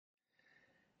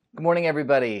Good morning,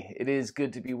 everybody. It is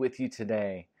good to be with you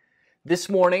today. This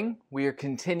morning, we are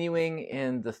continuing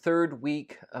in the third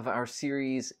week of our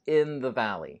series, In the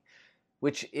Valley,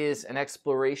 which is an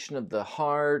exploration of the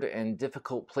hard and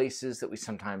difficult places that we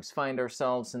sometimes find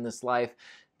ourselves in this life,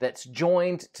 that's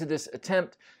joined to this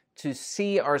attempt to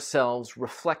see ourselves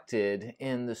reflected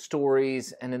in the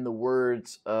stories and in the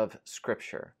words of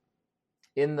Scripture.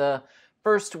 In the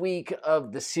first week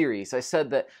of the series, I said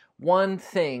that one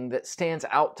thing that stands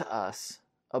out to us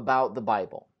about the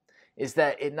Bible is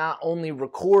that it not only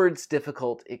records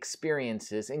difficult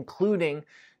experiences, including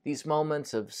these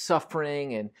moments of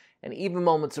suffering and even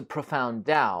moments of profound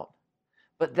doubt,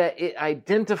 but that it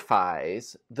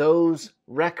identifies those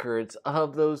records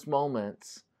of those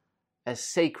moments as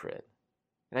sacred.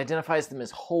 It identifies them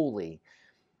as holy.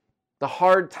 The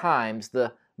hard times,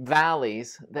 the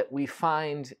valleys that we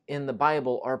find in the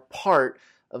Bible are part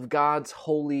of God's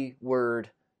holy word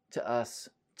to us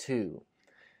too.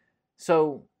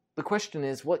 So the question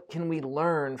is, what can we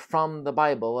learn from the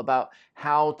Bible about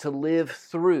how to live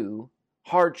through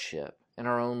hardship in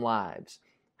our own lives?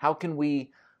 How can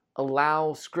we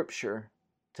allow Scripture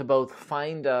to both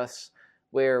find us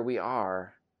where we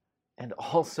are and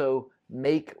also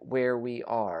make where we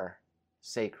are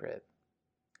sacred?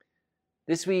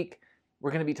 This week,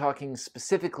 we're going to be talking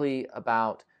specifically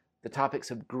about the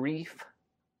topics of grief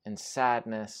and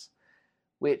sadness,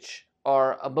 which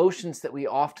are emotions that we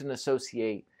often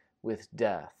associate with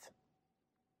death.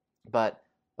 But,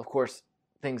 of course,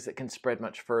 things that can spread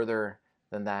much further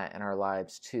than that in our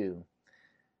lives too.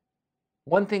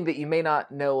 One thing that you may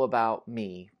not know about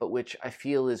me, but which I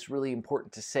feel is really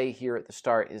important to say here at the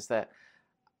start, is that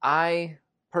I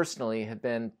personally have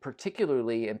been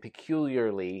particularly and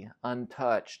peculiarly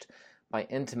untouched by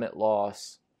intimate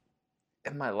loss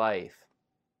in my life.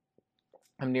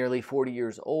 I'm nearly 40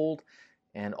 years old,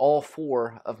 and all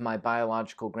four of my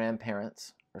biological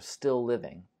grandparents are still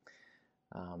living.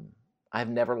 I've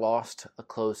never lost a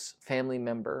close family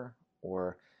member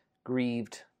or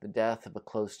grieved the death of a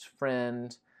close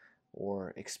friend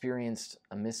or experienced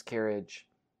a miscarriage.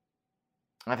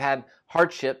 I've had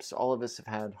hardships. All of us have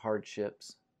had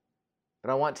hardships.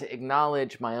 But I want to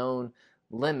acknowledge my own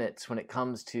limits when it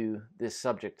comes to this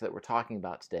subject that we're talking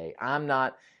about today. I'm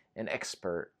not an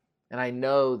expert, and I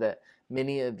know that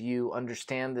many of you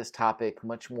understand this topic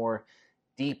much more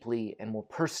deeply and more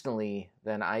personally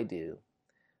than I do.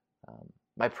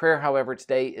 My prayer, however,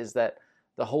 today is that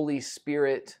the Holy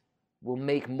Spirit will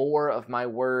make more of my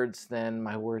words than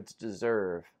my words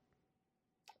deserve,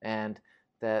 and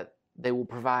that they will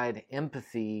provide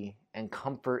empathy and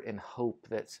comfort and hope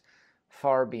that's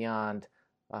far beyond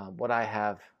what I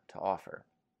have to offer.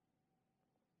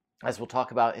 As we'll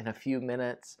talk about in a few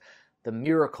minutes, the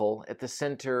miracle at the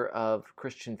center of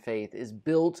Christian faith is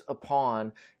built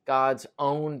upon God's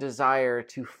own desire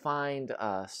to find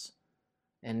us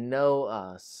and know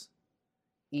us,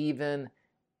 even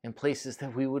in places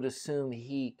that we would assume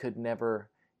He could never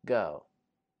go.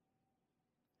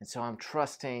 And so I'm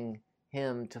trusting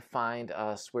Him to find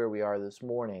us where we are this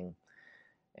morning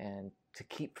and to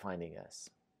keep finding us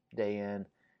day in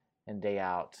and day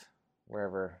out,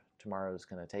 wherever tomorrow is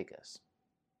going to take us.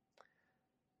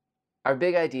 Our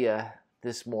big idea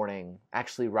this morning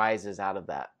actually rises out of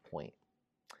that point.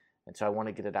 And so I want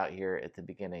to get it out here at the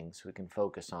beginning so we can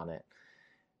focus on it.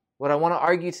 What I want to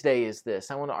argue today is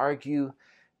this. I want to argue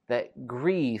that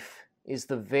grief is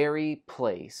the very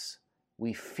place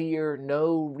we fear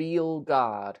no real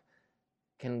God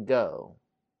can go,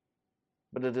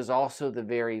 but it is also the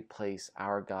very place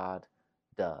our God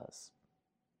does.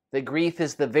 That grief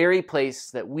is the very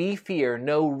place that we fear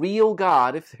no real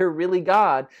God, if there really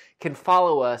God, can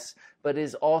follow us, but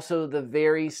is also the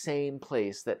very same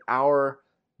place that our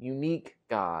unique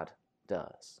God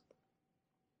does.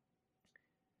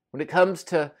 When it comes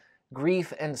to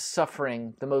grief and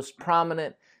suffering, the most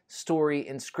prominent story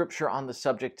in Scripture on the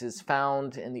subject is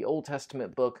found in the Old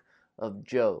Testament book of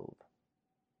Job.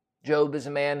 Job is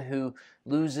a man who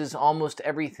loses almost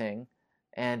everything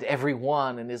and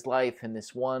everyone in his life in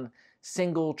this one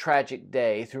single tragic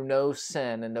day through no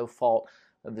sin and no fault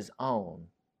of his own.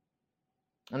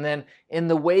 And then in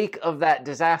the wake of that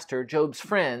disaster, Job's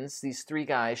friends, these three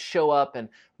guys, show up, and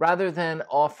rather than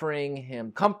offering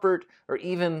him comfort or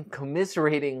even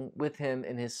commiserating with him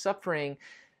in his suffering,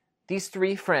 these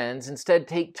three friends instead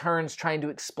take turns trying to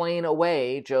explain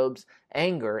away Job's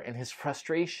anger and his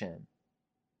frustration.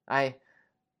 I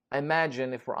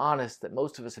imagine, if we're honest, that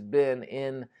most of us have been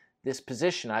in this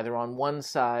position, either on one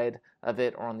side of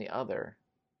it or on the other.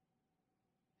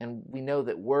 And we know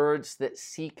that words that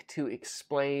seek to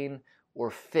explain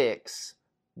or fix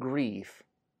grief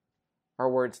are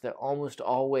words that almost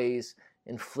always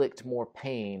inflict more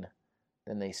pain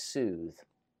than they soothe.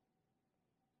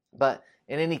 But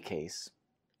in any case,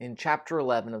 in chapter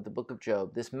 11 of the book of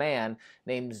Job, this man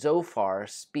named Zophar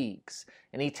speaks,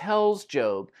 and he tells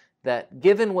Job that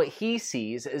given what he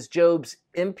sees as Job's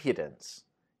impudence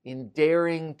in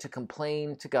daring to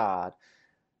complain to God,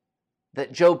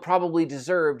 that Job probably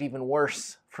deserved even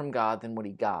worse from God than what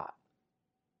he got.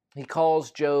 He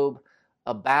calls Job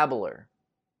a babbler,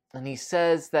 and he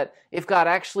says that if God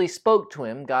actually spoke to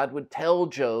him, God would tell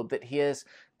Job that he has,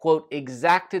 quote,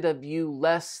 exacted of you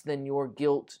less than your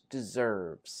guilt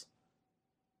deserves.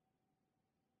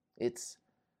 It's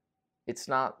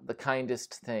not the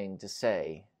kindest thing to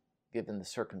say, given the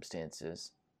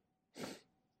circumstances.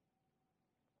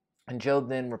 And Job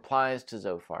then replies to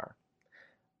Zophar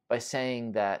by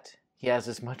saying that he has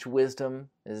as much wisdom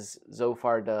as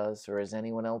Zophar does or as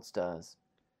anyone else does.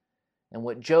 And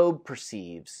what Job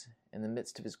perceives in the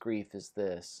midst of his grief is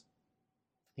this.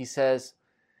 He says,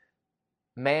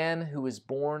 "Man who is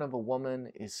born of a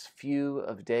woman is few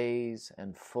of days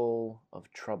and full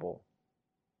of trouble.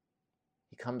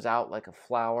 He comes out like a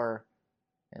flower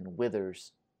and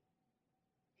withers.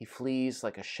 He flees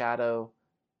like a shadow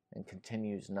and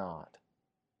continues not.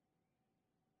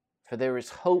 For there is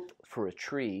hope for a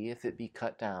tree, if it be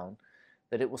cut down,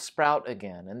 that it will sprout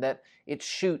again, and that its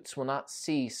shoots will not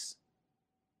cease.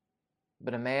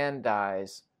 But a man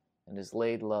dies and is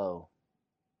laid low.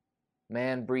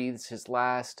 Man breathes his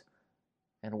last,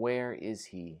 and where is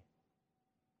he?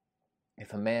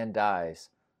 If a man dies,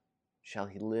 shall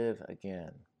he live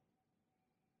again?"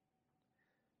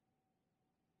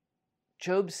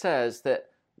 Job says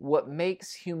that what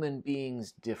makes human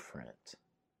beings different,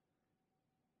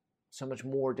 so much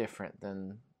more different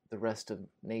than the rest of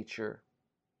nature,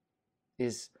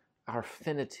 is our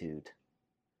finitude,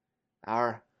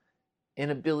 our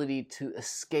inability to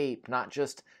escape not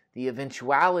just the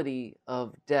eventuality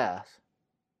of death,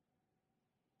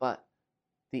 but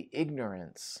the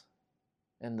ignorance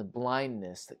and the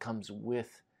blindness that comes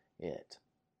with it.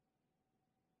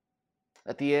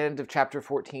 At the end of chapter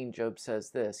 14, Job says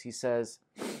this. He says,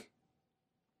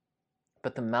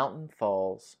 "But the mountain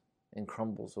falls and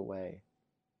crumbles away,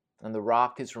 and the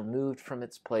rock is removed from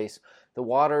its place. The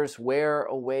waters wear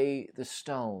away the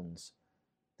stones.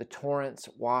 The torrents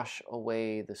wash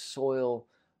away the soil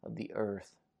of the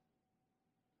earth.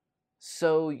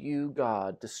 So you,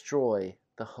 God, destroy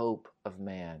the hope of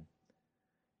man.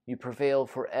 You prevail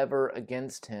forever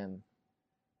against him,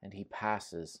 and he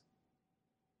passes.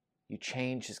 You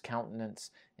change his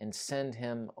countenance and send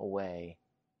him away.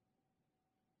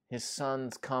 His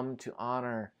sons come to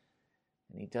honor,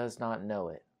 and he does not know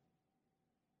it.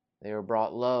 They are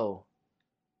brought low,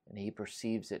 and he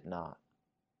perceives it not.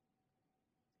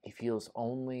 He feels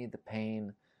only the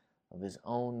pain of his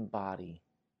own body,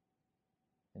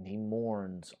 and he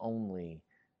mourns only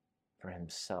for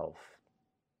himself."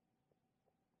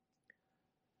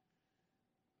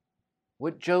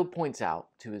 What Job points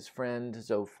out to his friend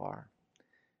Zophar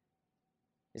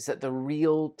is that the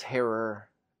real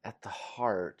terror at the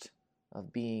heart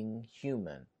of being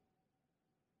human,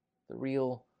 the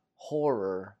real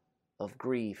horror of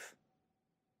grief,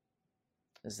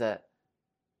 is that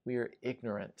we are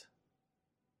ignorant.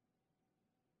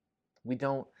 We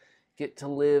don't get to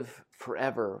live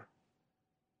forever.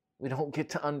 We don't get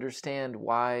to understand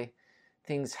why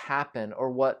things happen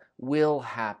or what will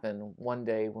happen one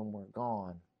day when we're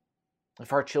gone.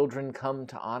 If our children come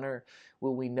to honor,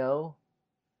 will we know?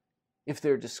 If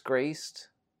they're disgraced,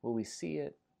 will we see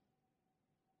it?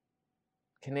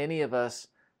 Can any of us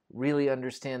really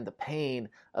understand the pain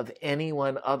of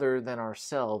anyone other than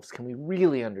ourselves? Can we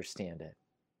really understand it?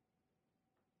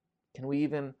 Can we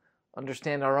even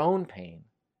understand our own pain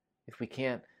if we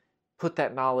can't put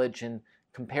that knowledge in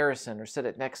comparison or set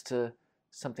it next to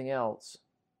something else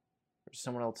or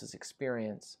someone else's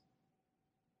experience?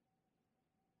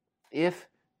 If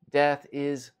death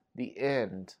is the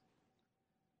end,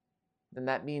 then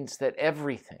that means that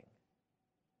everything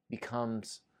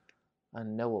becomes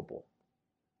unknowable.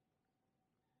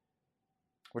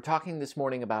 We're talking this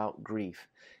morning about grief,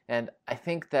 and I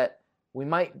think that we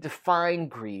might define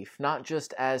grief not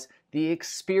just as the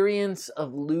experience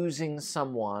of losing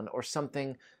someone or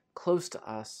something close to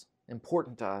us,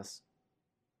 important to us,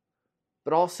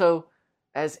 but also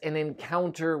as an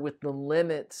encounter with the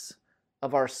limits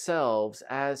of ourselves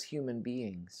as human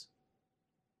beings.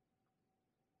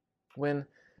 When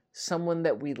someone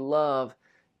that we love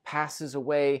passes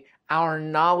away, our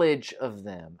knowledge of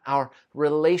them, our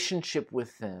relationship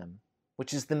with them,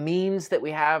 which is the means that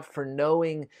we have for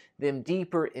knowing them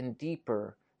deeper and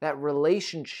deeper, that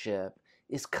relationship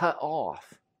is cut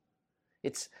off.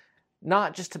 It's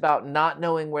not just about not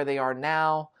knowing where they are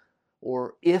now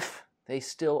or if they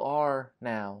still are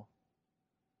now.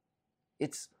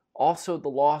 It's also the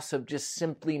loss of just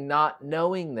simply not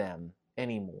knowing them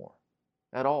anymore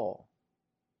at all.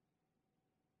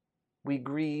 We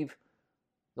grieve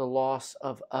the loss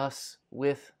of us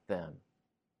with them.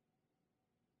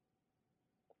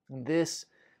 And this,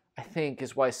 I think,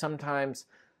 is why sometimes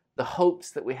the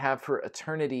hopes that we have for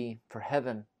eternity, for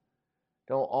heaven,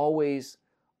 don't always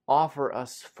offer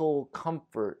us full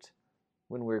comfort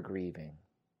when we're grieving.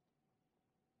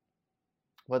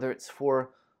 Whether it's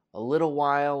for a little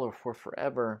while or for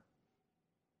forever,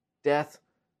 death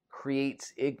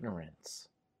creates ignorance.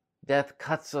 Death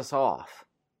cuts us off.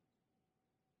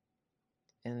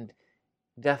 And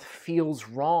death feels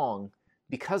wrong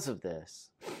because of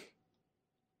this.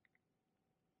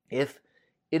 If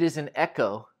it is an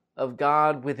echo of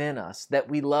God within us, that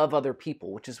we love other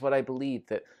people, which is what I believe,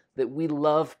 that we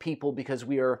love people because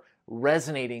we are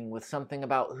resonating with something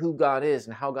about who God is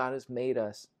and how God has made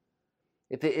us.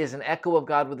 If it is an echo of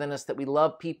God within us, that we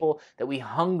love people, that we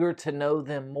hunger to know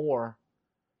them more,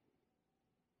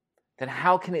 then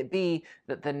how can it be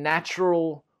that the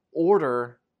natural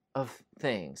order of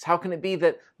things, how can it be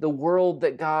that the world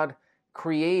that God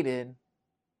created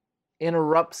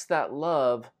interrupts that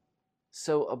love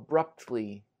so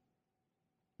abruptly,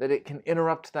 that it can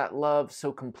interrupt that love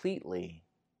so completely?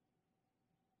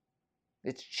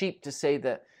 It's cheap to say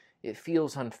that it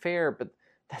feels unfair, but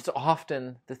that's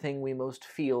often the thing we most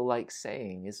feel like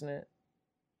saying, isn't it?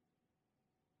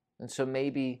 And so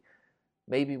maybe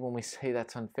when we say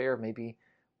that's unfair, maybe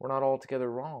we're not altogether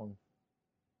wrong.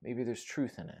 Maybe there's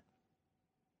truth in it.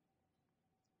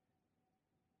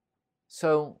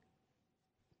 So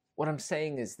what I'm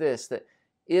saying is this, that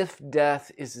if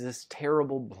death is this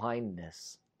terrible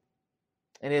blindness,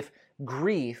 and if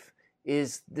grief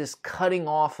is this cutting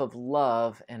off of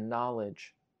love and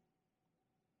knowledge,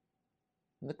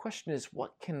 and the question is,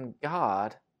 what can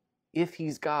God, if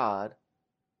He's God,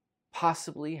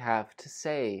 possibly have to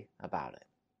say about it?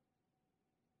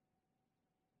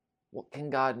 What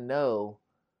can God know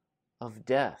of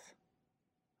death,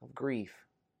 of grief,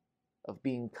 of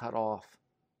being cut off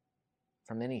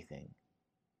from anything?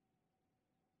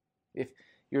 If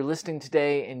you're listening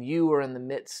today and you are in the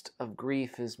midst of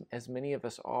grief, as many of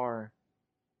us are,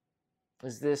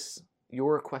 is this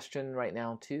your question right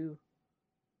now too?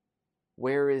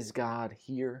 Where is God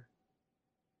here?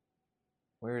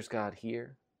 Where is God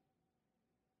here?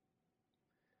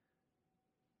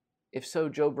 If so,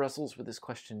 Job wrestles with this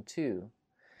question too.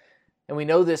 And we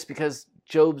know this because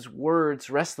Job's words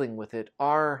wrestling with it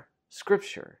are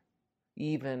Scripture,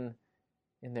 even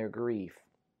in their grief.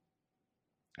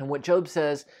 And what Job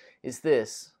says is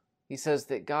this. He says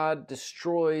that God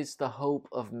destroys the hope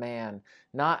of man,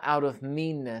 not out of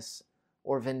meanness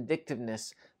or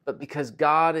vindictiveness, but because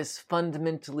God is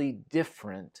fundamentally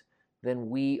different than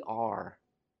we are.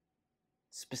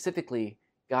 Specifically,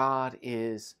 God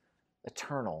is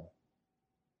eternal,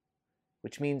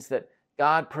 which means that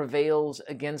God prevails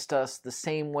against us the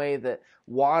same way that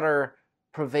water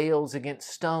prevails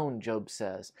against stone, Job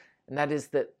says. And that is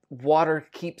that water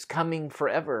keeps coming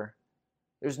forever.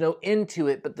 There's no end to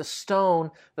it, but the stone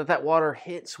that water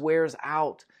hits wears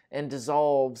out and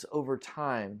dissolves over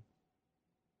time.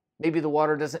 Maybe the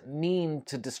water doesn't mean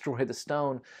to destroy the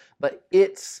stone, but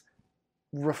its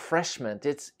refreshment,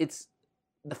 it's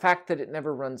the fact that it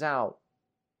never runs out,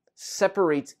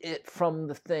 separates it from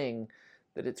the thing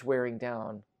that it's wearing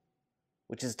down,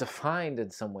 which is defined in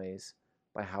some ways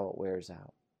by how it wears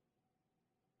out.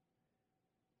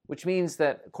 Which means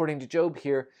that, according to Job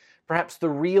here, perhaps the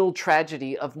real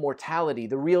tragedy of mortality,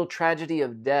 the real tragedy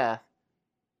of death,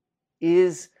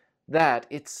 is that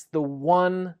it's the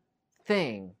one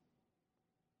thing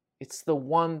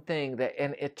that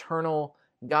an eternal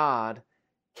God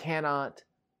cannot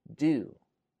do.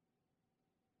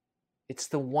 It's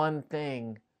the one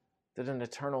thing that an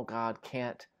eternal God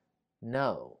can't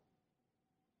know.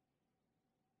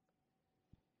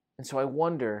 And so I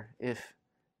wonder if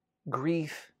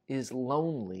grief is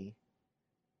lonely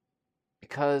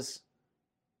because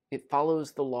it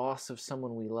follows the loss of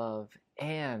someone we love,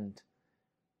 and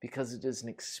because it is an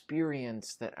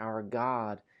experience that our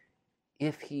God,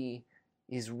 if He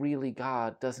is really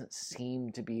God, doesn't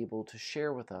seem to be able to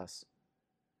share with us.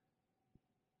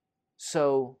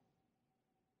 So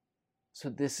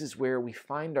this is where we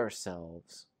find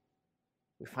ourselves.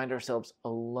 We find ourselves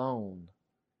alone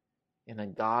in a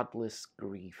godless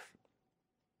grief.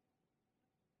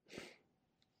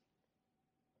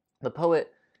 The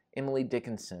poet Emily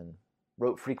Dickinson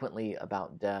wrote frequently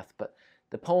about death, but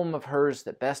The poem of hers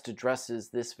that best addresses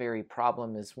this very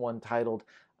problem is one titled,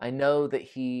 I Know That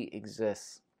He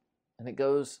Exists. And it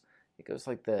goes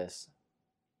like this.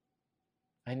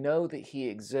 I know that He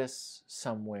exists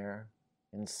somewhere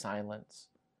in silence.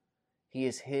 He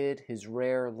has hid His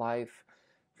rare life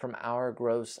from our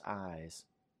gross eyes.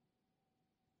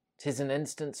 'Tis an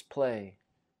instant's play,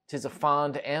 'tis a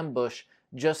fond ambush,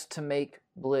 just to make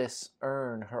bliss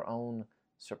earn her own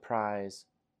surprise.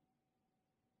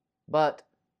 But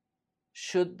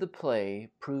should the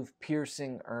play prove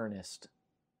piercing earnest,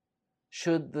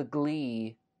 should the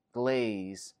glee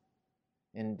glaze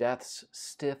in death's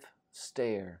stiff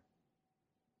stare,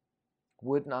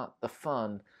 would not the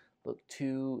fun look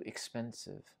too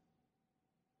expensive?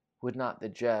 Would not the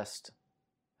jest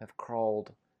have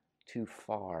crawled too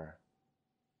far?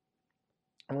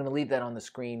 I'm going to leave that on the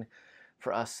screen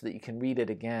for us so that you can read it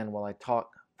again while I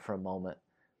talk for a moment.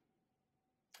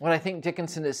 What I think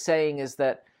Dickinson is saying is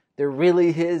that there really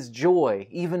is joy,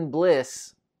 even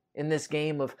bliss, in this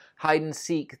game of hide and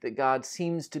seek that God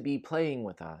seems to be playing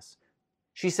with us.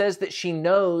 She says that she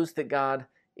knows that God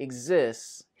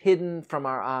exists, hidden from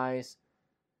our eyes,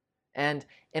 and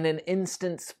in an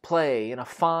instant's play, in a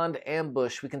fond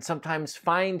ambush, we can sometimes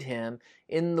find Him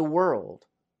in the world.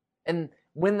 And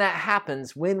when that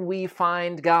happens, when we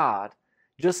find God,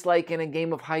 just like in a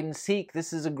game of hide and seek,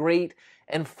 this is a great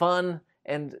and fun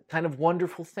and kind of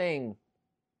wonderful thing.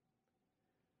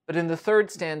 But in the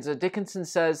third stanza, Dickinson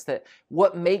says that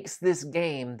what makes this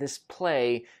game, this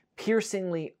play,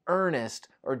 piercingly earnest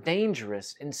or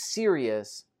dangerous and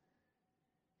serious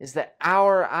is that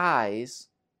our eyes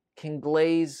can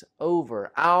glaze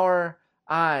over. Our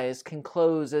eyes can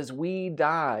close as we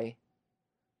die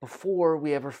before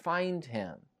we ever find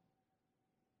Him.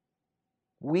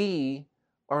 We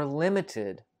are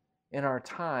limited in our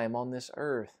time on this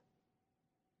earth.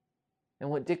 And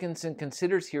what Dickinson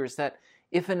considers here is that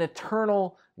if an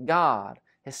eternal God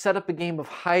has set up a game of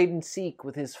hide and seek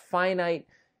with His finite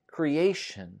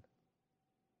creation,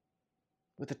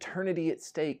 with eternity at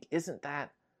stake, isn't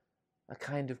that a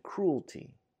kind of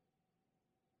cruelty?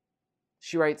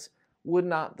 She writes, would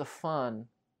not the fun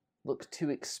look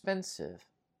too expensive?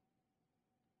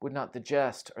 Would not the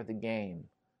jest or the game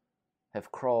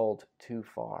have crawled too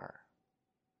far?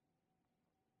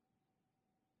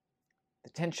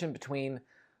 The tension between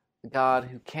the God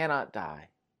who cannot die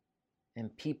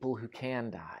and people who can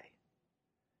die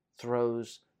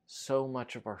throws so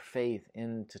much of our faith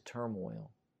into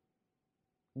turmoil.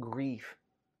 Grief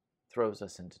throws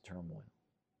us into turmoil.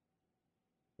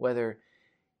 Whether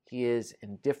He is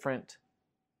indifferent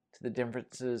to the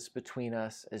differences between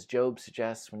us, as Job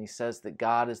suggests when he says that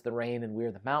God is the rain and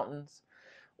we're the mountains,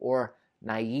 or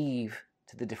naive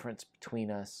to the difference between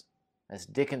us, as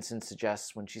Dickinson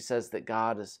suggests when she says that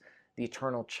God is the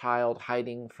eternal child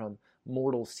hiding from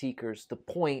mortal seekers. The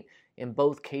point in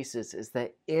both cases is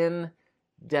that in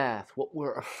death, what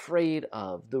we're afraid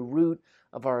of, the root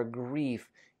of our grief,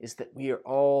 is that we are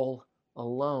all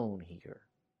alone here.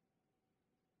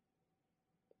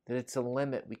 That it's a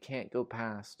limit we can't go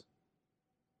past,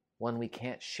 one we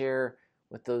can't share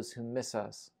with those who miss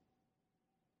us,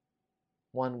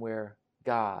 one where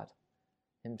God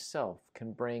Himself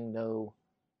can bring no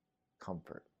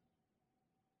comfort.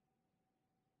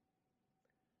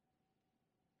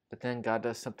 But then God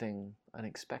does something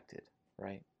unexpected,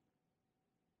 right?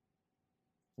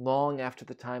 Long after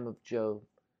the time of Job,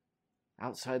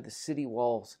 outside the city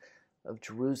walls of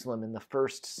Jerusalem in the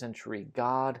 1st century,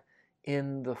 God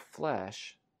in the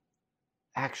flesh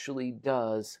actually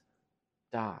does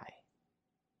die.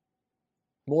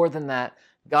 More than that,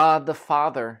 God the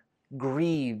Father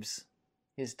grieves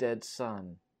His dead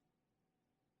Son.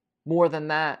 More than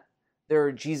that, there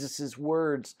are Jesus'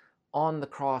 words on the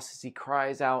cross as He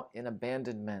cries out in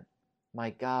abandonment, my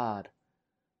God,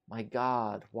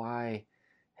 why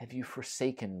have you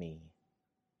forsaken me?"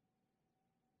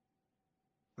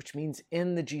 Which means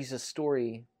in the Jesus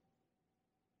story,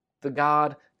 the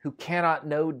God who cannot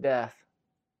know death,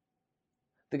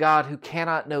 the God who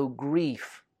cannot know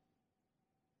grief,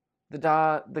 the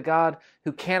God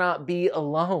who cannot be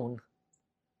alone,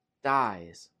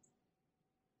 dies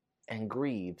and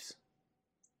grieves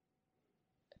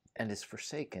and is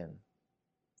forsaken.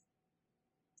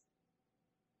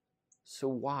 So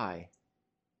why?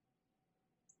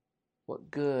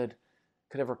 What good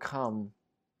could ever come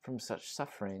from such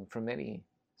suffering, from any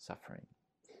suffering?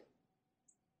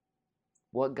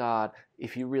 What God,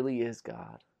 if He really is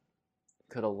God,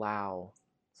 could allow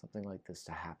something like this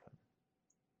to happen?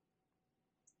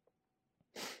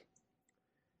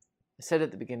 I said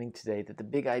at the beginning today that the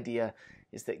big idea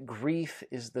is that grief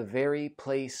is the very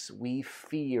place we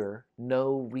fear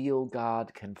no real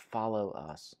God can follow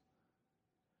us.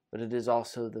 But it is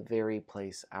also the very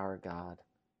place our God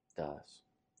does.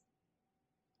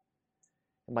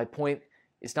 And my point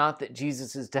is not that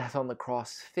Jesus' death on the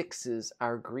cross fixes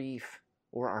our grief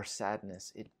or our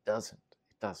sadness. It doesn't.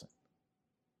 It doesn't.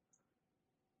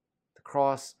 The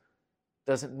cross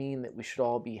doesn't mean that we should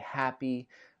all be happy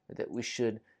or that we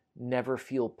should never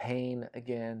feel pain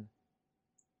again.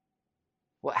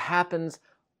 What happens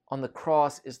on the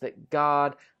cross is that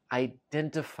God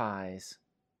identifies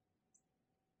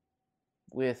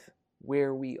with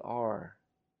where we are,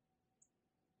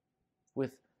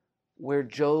 with where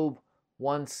Job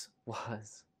once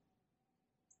was,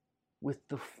 with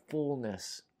the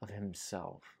fullness of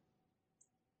himself.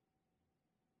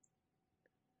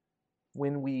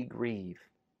 When we grieve,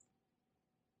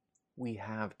 we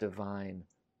have divine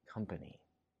company.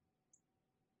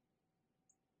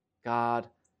 God,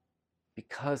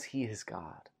 because he is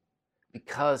God,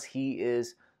 because he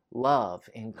is love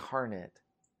incarnate,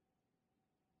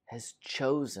 has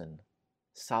chosen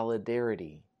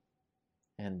solidarity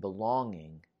and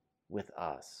belonging with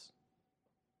us.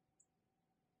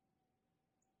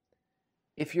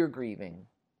 If you're grieving,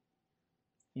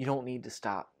 you don't need to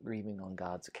stop grieving on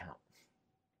God's account.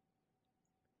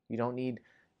 You don't need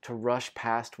to rush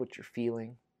past what you're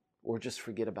feeling or just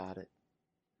forget about it.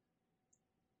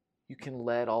 You can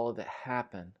let all of it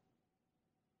happen.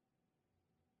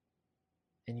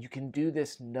 And you can do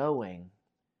this knowing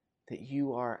that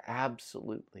you are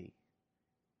absolutely,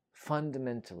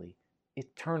 fundamentally,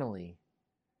 eternally,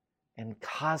 and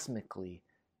cosmically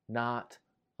not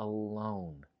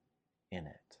alone in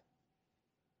it.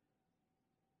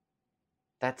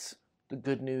 That's the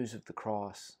good news of the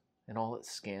cross and all its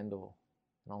scandal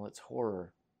and all its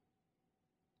horror.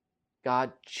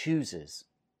 God chooses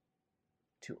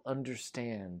to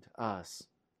understand us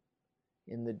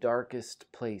in the darkest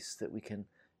place that we can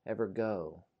ever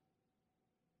go.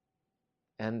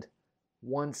 And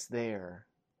once there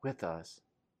with us,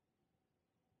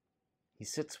 he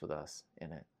sits with us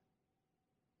in it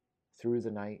through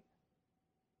the night,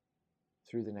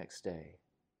 through the next day.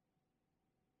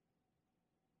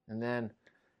 And then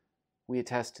we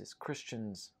attest as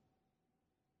Christians,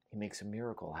 he makes a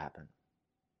miracle happen.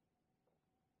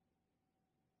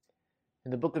 In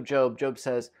the book of Job, Job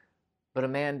says, "But a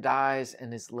man dies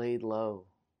and is laid low.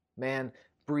 Man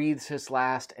breathes his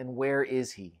last, and where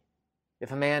is he?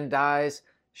 If a man dies,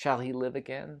 shall he live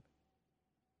again?"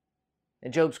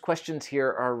 And Job's questions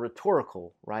here are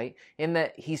rhetorical, right? In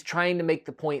that he's trying to make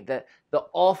the point that the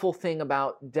awful thing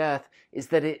about death is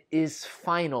that it is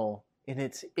final in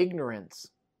its ignorance.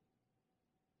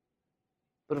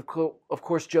 But of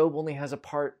course, Job only has a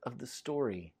part of the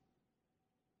story.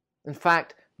 In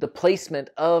fact, the placement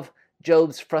of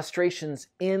Job's frustrations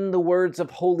in the words of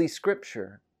Holy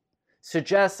Scripture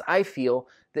suggests, I feel,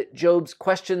 that Job's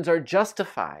questions are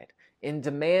justified in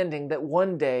demanding that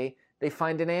one day they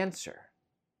find an answer.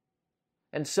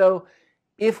 And so,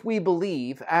 if we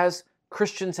believe, as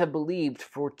Christians have believed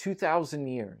for 2,000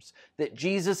 years, that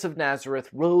Jesus of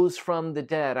Nazareth rose from the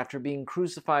dead after being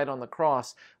crucified on the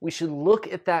cross, we should look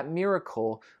at that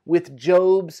miracle with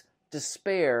Job's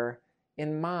despair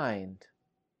in mind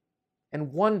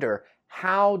and wonder,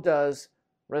 how does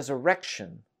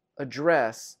resurrection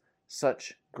address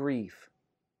such grief?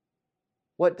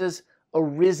 What does a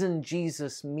risen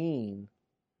Jesus mean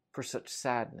for such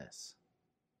sadness?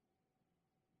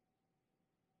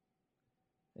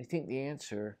 I think the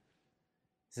answer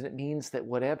is that it means that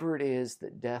whatever it is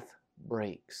that death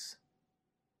breaks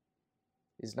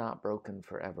is not broken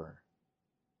forever.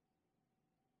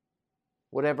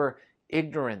 Whatever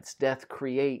ignorance death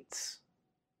creates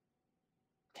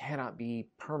cannot be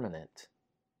permanent.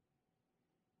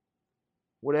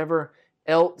 Whatever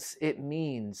else it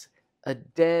means, a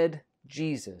dead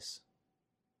Jesus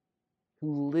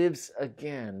who lives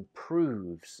again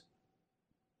proves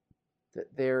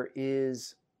that there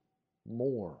is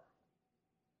more.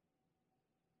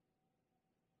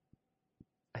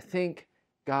 I think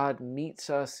God meets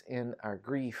us in our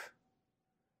grief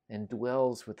and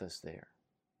dwells with us there.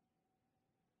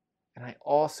 And I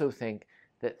also think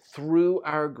that through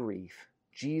our grief,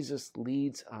 Jesus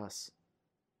leads us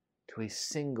to a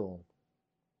single,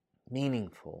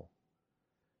 meaningful,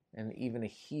 and even a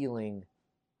healing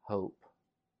hope.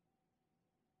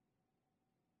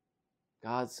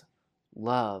 God's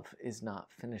love is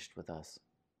not finished with us.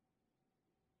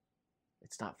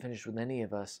 It's not finished with any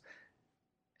of us.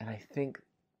 And I think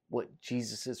what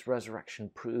Jesus' resurrection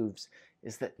proves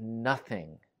is that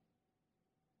nothing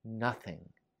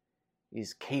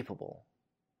is capable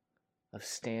of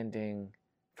standing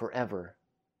forever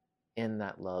in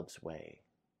that love's way.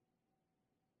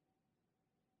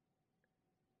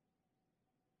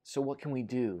 So what can we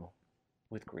do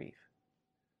with grief?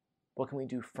 What can we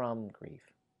do from grief?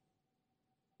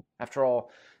 After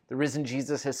all, the risen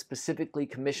Jesus has specifically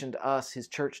commissioned us, his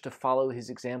church, to follow his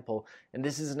example. And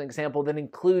this is an example that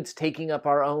includes taking up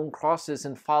our own crosses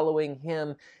and following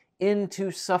him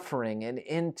into suffering and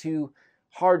into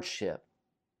hardship.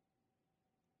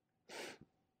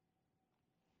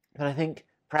 But I think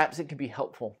perhaps it could be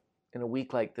helpful in a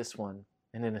week like this one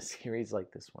and in a series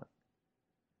like this one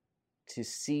to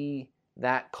see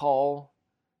that call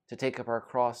to take up our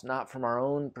cross not from our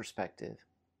own perspective,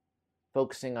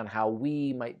 focusing on how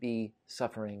we might be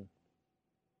suffering,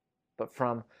 but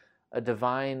from a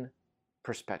divine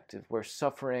perspective where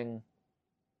suffering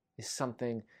is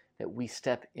something that we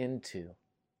step into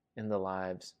in the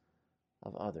lives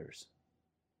of others.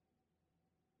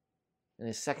 In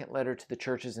his second letter to the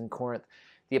churches in Corinth,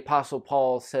 the Apostle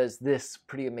Paul says this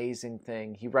pretty amazing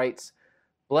thing. He writes,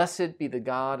 "Blessed be the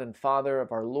God and Father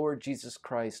of our Lord Jesus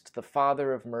Christ, the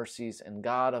Father of mercies and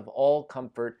God of all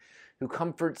comfort, who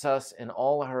comforts us in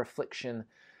all our affliction,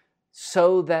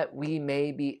 so that we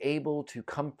may be able to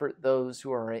comfort those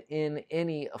who are in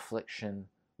any affliction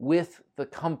with the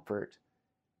comfort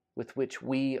with which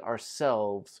we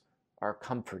ourselves are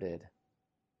comforted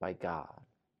by God."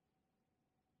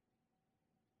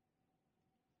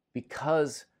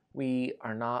 Because we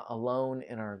are not alone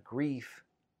in our grief,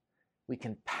 we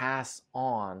can pass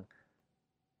on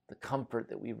the comfort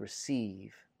that we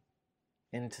receive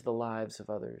into the lives of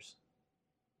others.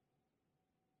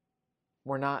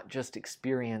 We're not just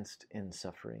experienced in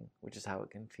suffering, which is how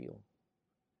it can feel.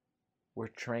 We're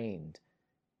trained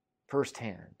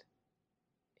firsthand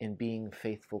in being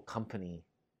faithful company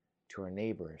to our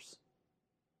neighbors.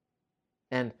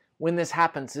 And when this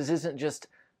happens, this isn't just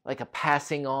like a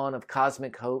passing on of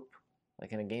cosmic hope,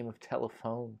 like in a game of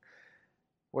telephone,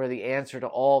 where the answer to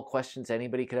all questions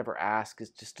anybody could ever ask is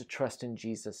just to trust in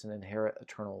Jesus and inherit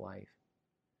eternal life.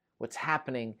 What's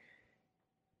happening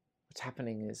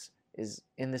is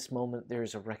in this moment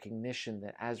there's a recognition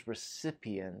that as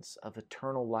recipients of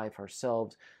eternal life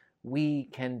ourselves, we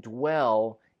can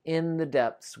dwell in the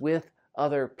depths with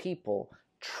other people,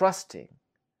 trusting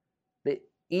that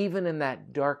even in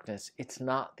that darkness, it's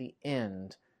not the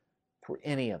end for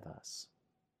any of us.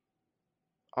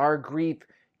 Our grief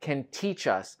can teach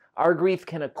us, our grief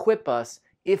can equip us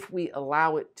if we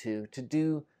allow it to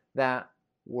do that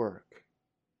work.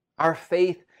 Our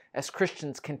faith as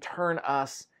Christians can turn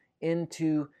us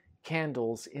into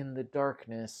candles in the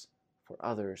darkness for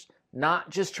others,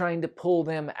 not just trying to pull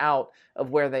them out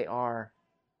of where they are,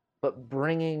 but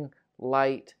bringing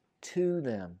light to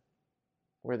them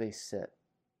where they sit.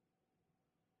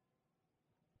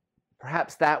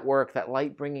 Perhaps that work, that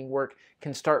light-bringing work,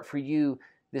 can start for you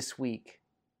this week.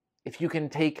 If you can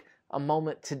take a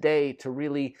moment today to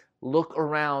really look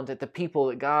around at the people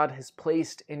that God has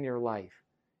placed in your life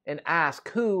and ask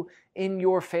who in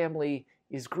your family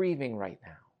is grieving right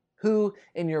now? Who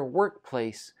in your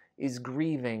workplace is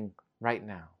grieving right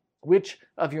now? Which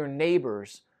of your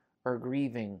neighbors are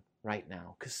grieving right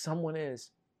now? Because someone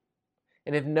is.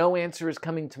 And if no answer is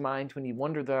coming to mind when you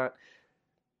wonder that,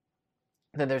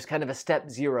 then there's kind of a step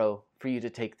zero for you to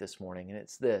take this morning, and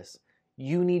it's this.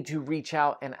 You need to reach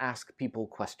out and ask people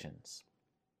questions.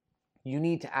 You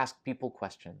need to ask people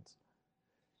questions.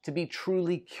 To be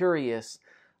truly curious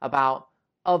about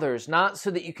others, not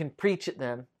so that you can preach at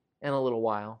them in a little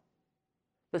while,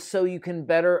 but so you can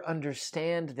better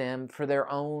understand them for their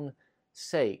own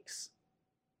sakes.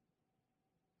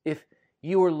 If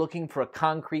you are looking for a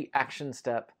concrete action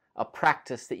step, a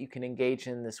practice that you can engage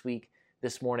in this week,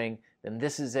 this morning, then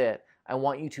this is it. I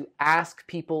want you to ask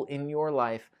people in your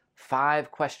life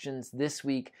 5 questions this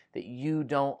week that you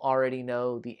don't already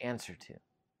know the answer to.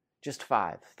 Just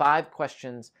 5. 5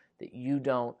 questions that you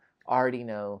don't already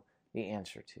know the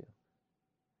answer to.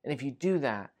 And if you do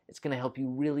that, it's going to help you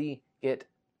really get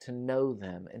to know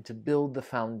them and to build the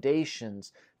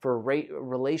foundations for a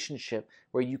relationship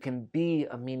where you can be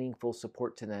a meaningful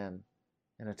support to them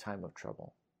in a time of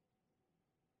trouble.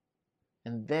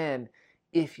 And then,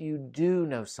 if you do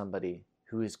know somebody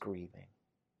who is grieving,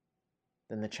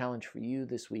 then the challenge for you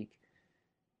this week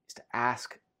is to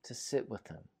ask to sit with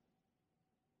them.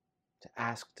 To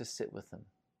ask to sit with them.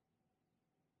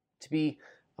 To be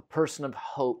a person of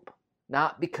hope,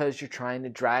 not because you're trying to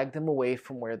drag them away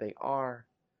from where they are,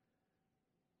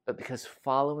 but because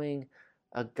following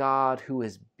a God who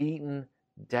has beaten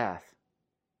death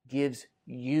gives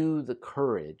you the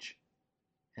courage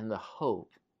and the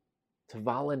hope to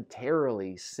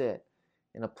voluntarily sit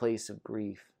in a place of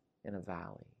grief in a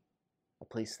valley, a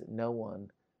place that no one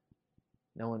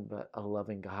but a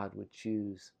loving God would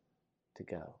choose to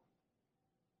go.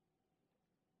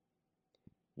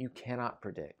 You cannot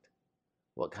predict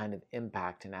what kind of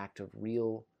impact an act of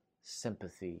real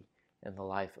sympathy in the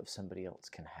life of somebody else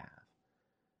can have.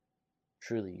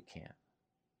 Truly, you can't.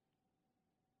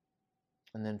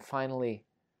 And then finally,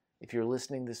 if you're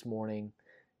listening this morning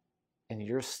and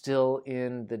you're still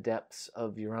in the depths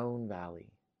of your own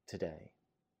valley today,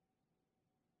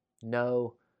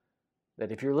 know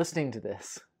that if you're listening to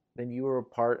this, then you are a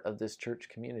part of this church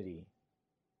community.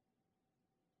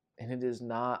 And it is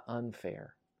not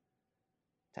unfair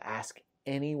to ask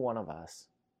any one of us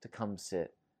to come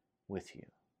sit with you.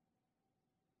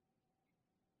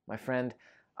 My friend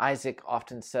Isaac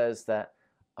often says that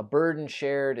a burden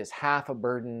shared is half a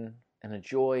burden, and a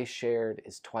joy shared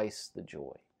is twice the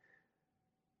joy.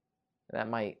 That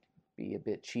might be a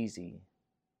bit cheesy,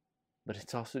 but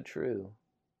it's also true.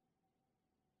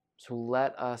 So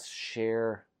let us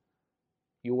share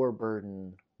your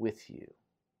burden with you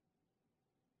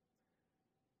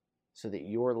so that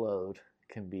your load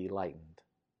can be lightened.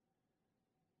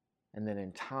 And then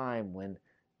in time, when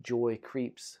joy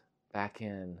creeps back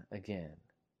in again,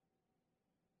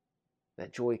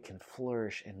 that joy can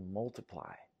flourish and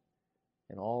multiply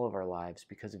in all of our lives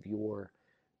because of your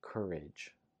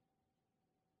courage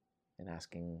in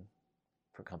asking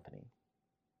for company.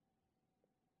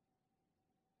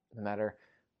 No matter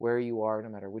where you are, no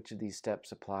matter which of these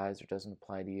steps applies or doesn't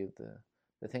apply to you,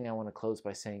 the thing I want to close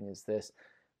by saying is this: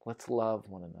 let's love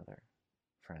one another,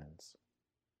 friends.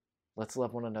 Let's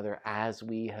love one another as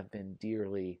we have been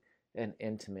dearly and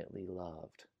intimately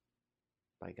loved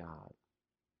by God.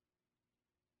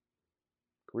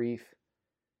 Grief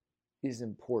is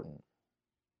important,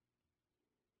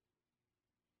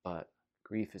 but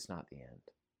grief is not the end.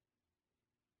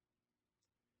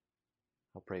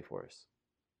 I'll pray for us.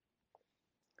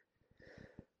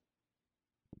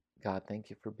 God, thank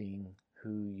you for being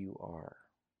who you are.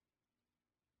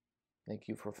 Thank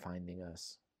you for finding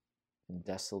us in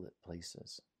desolate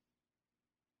places.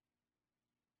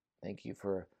 Thank you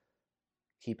for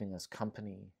keeping us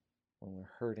company when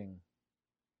we're hurting.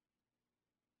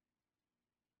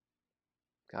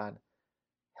 God,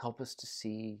 help us to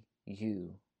see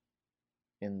you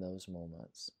in those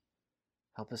moments.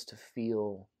 Help us to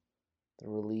feel the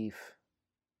relief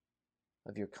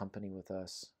of your company with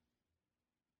us.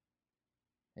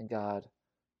 And God,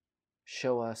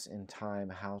 show us in time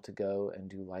how to go and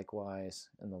do likewise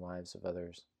in the lives of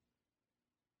others.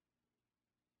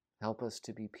 Help us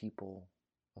to be people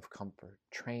of comfort.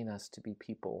 Train us to be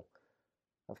people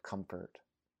of comfort,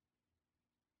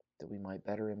 that we might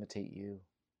better imitate you.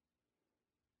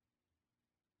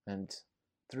 And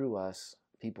through us,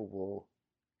 people will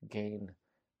gain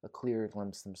a clear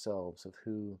glimpse themselves of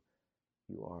who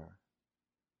you are.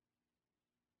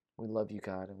 We love you,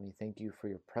 God, and we thank you for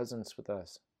your presence with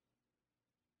us.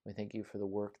 We thank you for the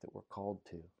work that we're called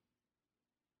to.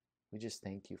 We just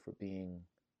thank you for being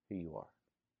who you are.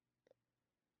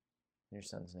 In your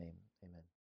Son's name, amen.